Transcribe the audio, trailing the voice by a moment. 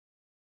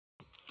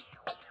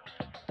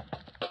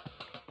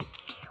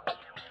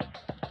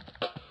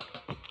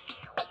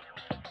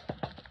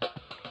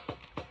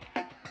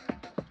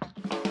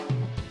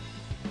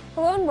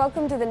Hello and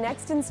welcome to the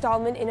next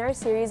installment in our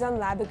series on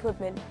lab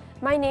equipment.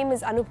 My name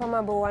is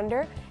Anupama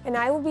Bowonder and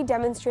I will be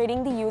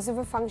demonstrating the use of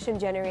a function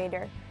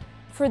generator.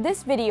 For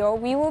this video,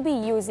 we will be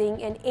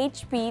using an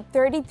HP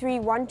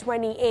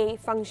 33120A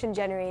function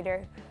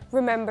generator.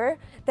 Remember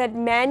that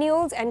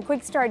manuals and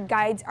quick start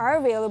guides are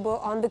available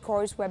on the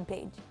course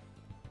webpage.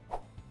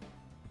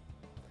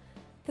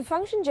 The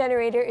function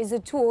generator is a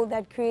tool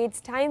that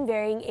creates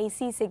time-varying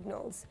AC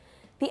signals.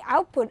 The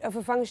output of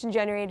a function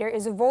generator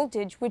is a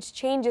voltage which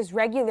changes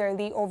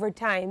regularly over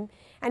time,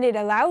 and it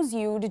allows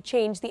you to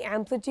change the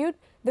amplitude,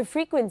 the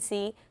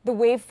frequency, the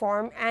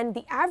waveform, and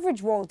the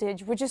average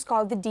voltage, which is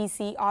called the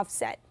DC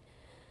offset.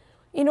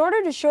 In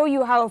order to show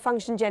you how a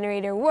function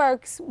generator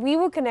works, we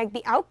will connect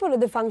the output of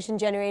the function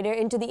generator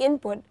into the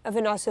input of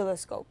an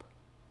oscilloscope.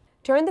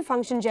 Turn the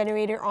function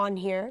generator on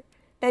here,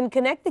 then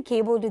connect the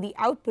cable to the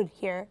output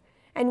here,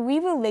 and we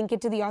will link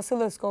it to the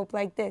oscilloscope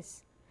like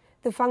this.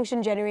 The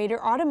function generator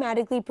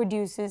automatically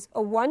produces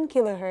a 1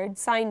 kHz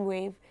sine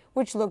wave,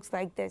 which looks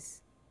like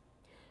this.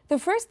 The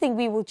first thing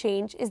we will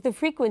change is the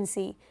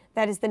frequency,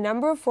 that is the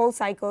number of full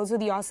cycles of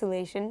the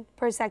oscillation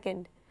per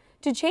second.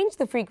 To change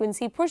the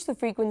frequency, push the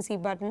frequency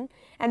button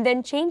and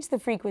then change the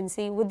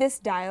frequency with this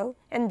dial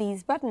and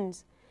these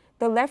buttons.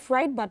 The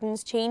left-right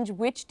buttons change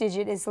which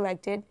digit is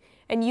selected,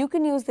 and you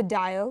can use the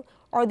dial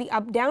or the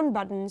up-down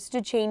buttons to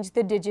change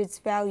the digit's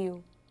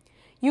value.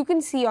 You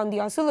can see on the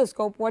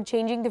oscilloscope what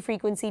changing the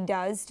frequency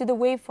does to the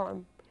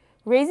waveform.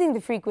 Raising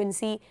the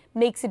frequency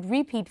makes it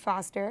repeat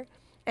faster,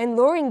 and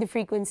lowering the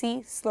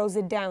frequency slows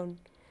it down.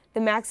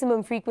 The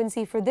maximum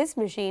frequency for this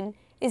machine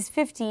is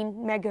 15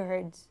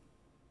 MHz.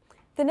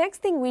 The next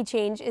thing we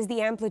change is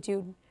the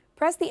amplitude.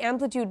 Press the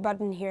amplitude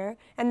button here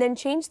and then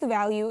change the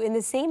value in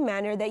the same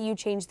manner that you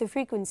change the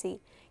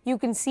frequency. You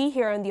can see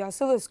here on the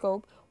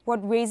oscilloscope what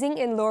raising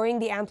and lowering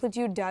the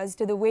amplitude does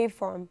to the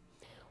waveform.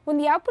 When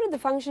the output of the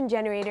function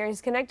generator is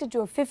connected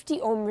to a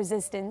 50 ohm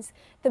resistance,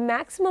 the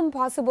maximum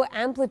possible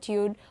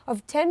amplitude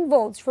of 10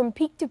 volts from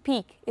peak to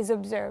peak is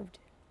observed.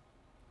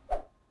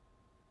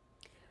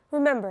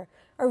 Remember,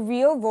 a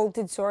real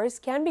voltage source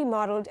can be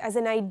modeled as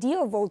an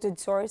ideal voltage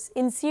source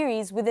in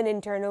series with an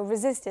internal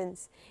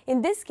resistance.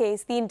 In this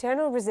case, the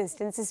internal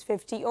resistance is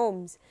 50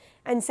 ohms.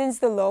 And since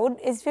the load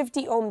is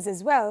 50 ohms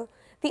as well,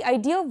 the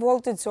ideal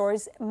voltage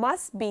source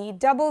must be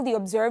double the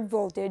observed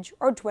voltage,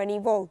 or 20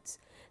 volts.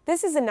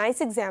 This is a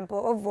nice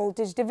example of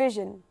voltage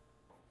division.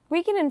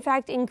 We can in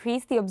fact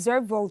increase the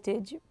observed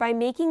voltage by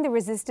making the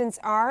resistance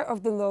R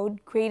of the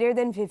load greater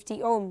than 50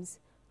 ohms.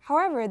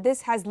 However,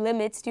 this has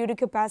limits due to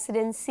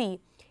capacitance C,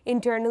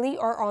 internally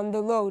or on the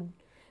load.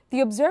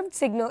 The observed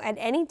signal at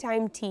any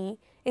time t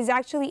is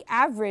actually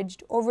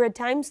averaged over a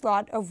time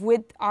slot of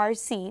width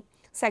RC,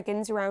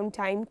 seconds around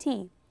time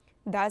t.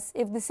 Thus,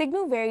 if the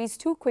signal varies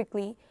too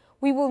quickly,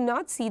 we will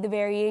not see the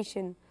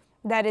variation.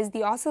 That is,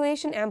 the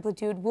oscillation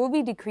amplitude will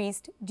be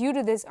decreased due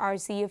to this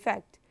RC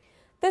effect.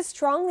 This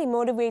strongly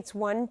motivates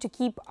one to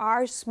keep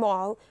R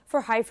small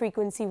for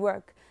high-frequency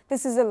work.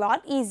 This is a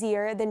lot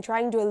easier than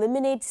trying to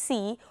eliminate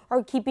C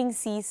or keeping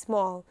C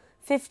small.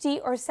 50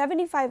 or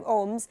 75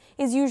 ohms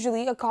is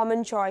usually a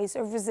common choice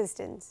of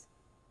resistance.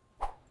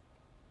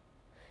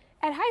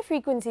 At high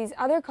frequencies,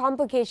 other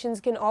complications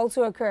can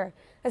also occur,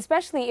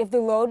 especially if the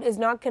load is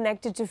not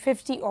connected to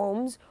 50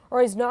 ohms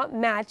or is not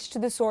matched to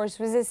the source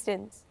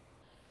resistance.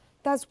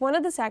 Thus, one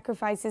of the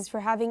sacrifices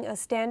for having a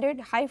standard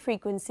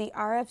high-frequency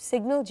RF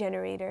signal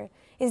generator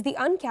is the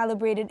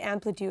uncalibrated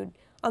amplitude,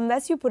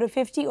 unless you put a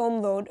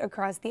 50-ohm load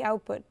across the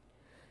output.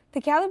 The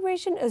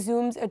calibration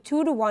assumes a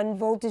 2-to-1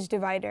 voltage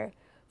divider.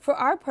 For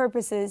our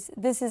purposes,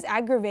 this is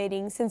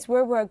aggravating since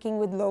we're working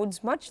with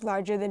loads much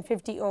larger than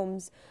 50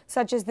 ohms,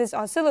 such as this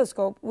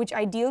oscilloscope, which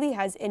ideally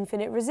has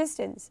infinite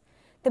resistance.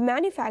 The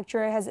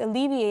manufacturer has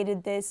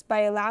alleviated this by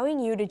allowing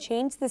you to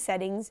change the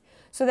settings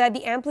so that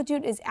the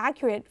amplitude is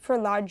accurate for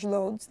large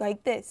loads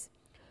like this.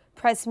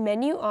 Press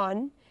Menu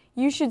on.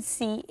 You should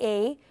see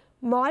a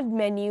Mod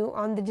menu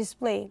on the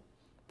display.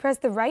 Press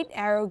the right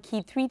arrow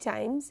key 3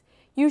 times.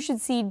 You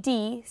should see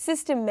D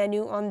System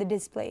menu on the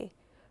display.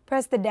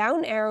 Press the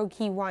down arrow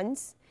key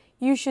once.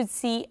 You should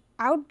see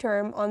Out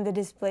term on the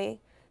display.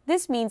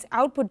 This means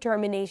output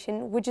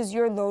termination, which is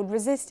your load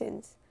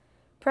resistance.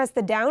 Press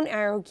the down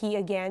arrow key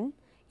again.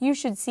 You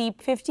should see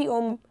 50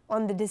 ohm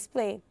on the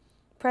display.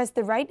 Press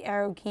the right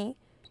arrow key.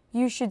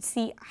 You should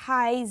see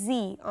high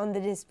Z on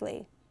the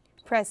display.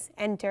 Press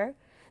Enter.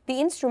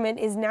 The instrument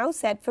is now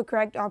set for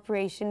correct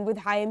operation with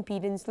high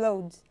impedance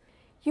loads.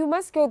 You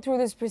must go through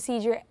this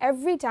procedure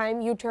every time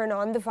you turn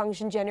on the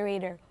function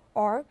generator,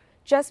 or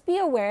just be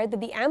aware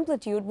that the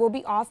amplitude will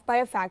be off by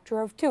a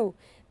factor of 2.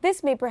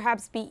 This may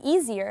perhaps be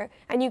easier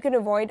and you can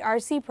avoid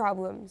RC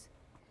problems.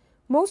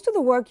 Most of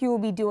the work you will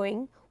be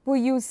doing will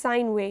use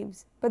sine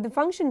waves, but the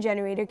function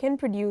generator can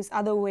produce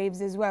other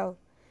waves as well.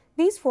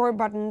 These 4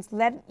 buttons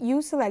let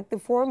you select the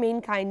 4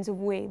 main kinds of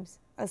waves: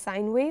 a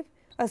sine wave,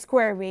 a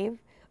square wave,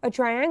 a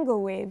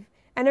triangle wave,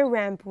 and a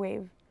ramp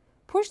wave.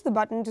 Push the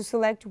button to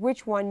select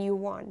which one you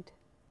want.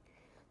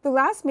 The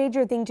last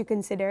major thing to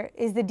consider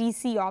is the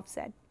DC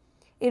offset.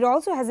 It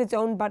also has its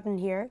own button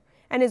here,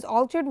 and is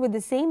altered with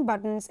the same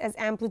buttons as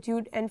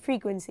amplitude and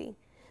frequency.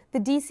 The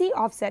DC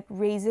offset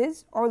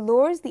raises or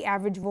lowers the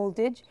average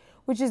voltage,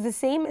 which is the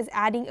same as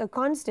adding a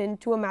constant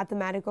to a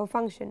mathematical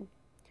function.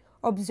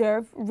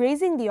 Observe,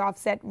 raising the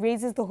offset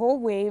raises the whole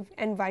wave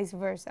and vice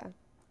versa.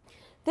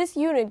 This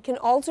unit can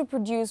also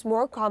produce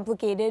more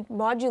complicated,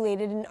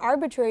 modulated, and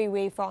arbitrary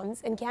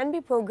waveforms and can be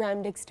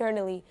programmed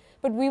externally,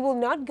 but we will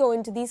not go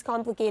into these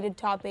complicated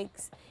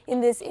topics in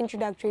this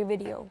introductory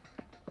video.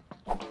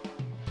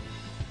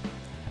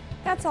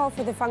 That's all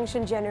for the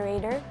function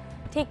generator.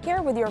 Take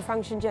care with your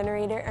function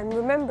generator, and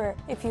remember,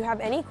 if you have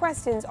any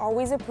questions,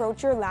 always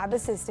approach your lab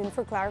assistant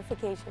for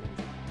clarifications.